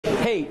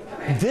Hey,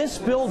 this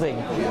building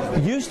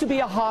used to be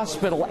a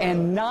hospital,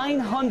 and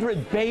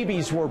 900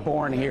 babies were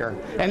born here.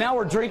 And now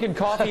we're drinking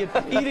coffee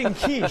and eating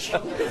quiche.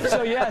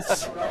 So,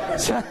 yes.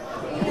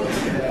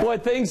 Boy,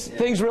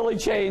 things really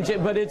change,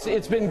 but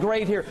it's been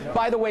great here.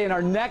 By the way, in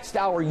our next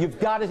hour, you've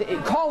got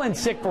to call in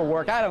sick for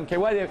work. I don't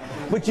care what,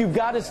 but you've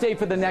got to stay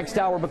for the next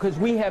hour because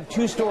we have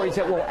two stories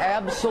that will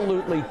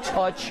absolutely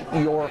touch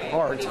your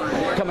heart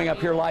coming up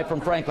here live from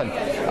Franklin.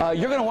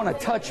 You're going to want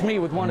to touch me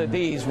with one of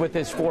these with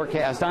this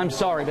forecast. I'm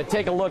sorry, but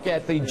take a look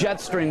at the jet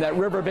stream, that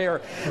river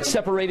bear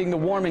separating the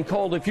warm and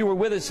cold. If you were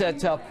with us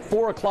at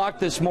 4 o'clock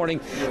this morning,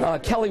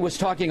 Kelly was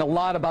talking a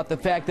lot about the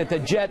fact that the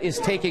jet is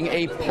taking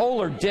a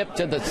polar dip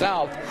to the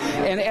south.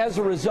 And as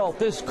a result,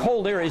 this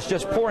cold air is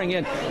just pouring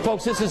in.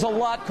 Folks, this is a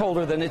lot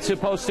colder than it's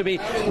supposed to be.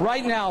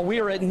 Right now, we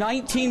are at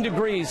 19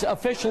 degrees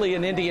officially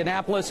in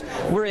Indianapolis.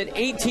 We're at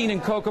 18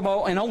 in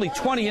Kokomo and only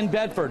 20 in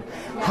Bedford.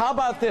 How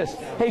about this?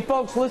 Hey,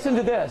 folks, listen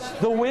to this.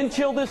 The wind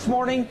chill this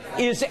morning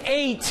is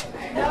 8.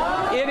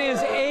 It is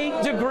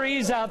 8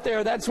 degrees out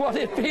there. That's what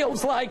it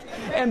feels like.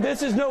 And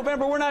this is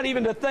November. We're not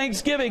even to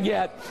Thanksgiving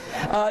yet.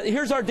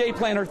 Here's our day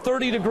planner.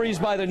 30 degrees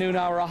by the noon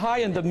hour, a high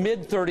in the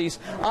mid-30s.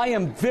 I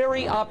am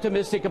very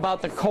optimistic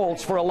about the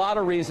Colts for a lot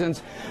of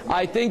reasons.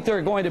 I think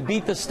they're going to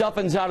beat the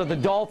stuffings out of the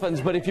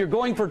Dolphins, but if you're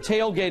going for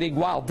tailgating,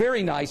 wow,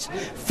 very nice.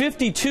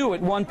 52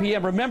 at 1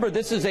 p.m. Remember,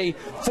 this is a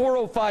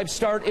 4:05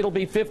 start. It'll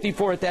be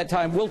 54 at that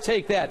time. We'll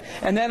take that.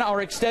 And then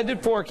our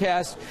extended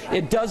forecast,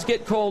 it does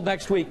get cold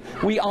next week.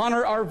 We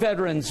honor our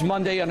veterans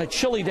Monday on a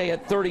chilly day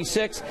at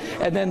 36,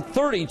 and then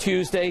 30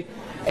 Tuesday,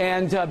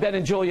 and Ben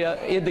and Julia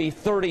in the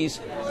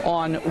 30s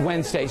on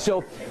Wednesday.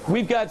 So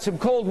we've got some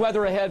cold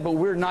weather ahead, but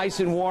we're nice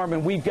and warm,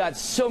 and we've got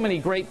so many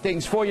great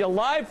things for you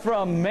live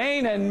from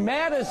Maine and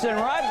Madison,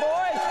 right,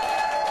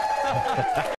 boys?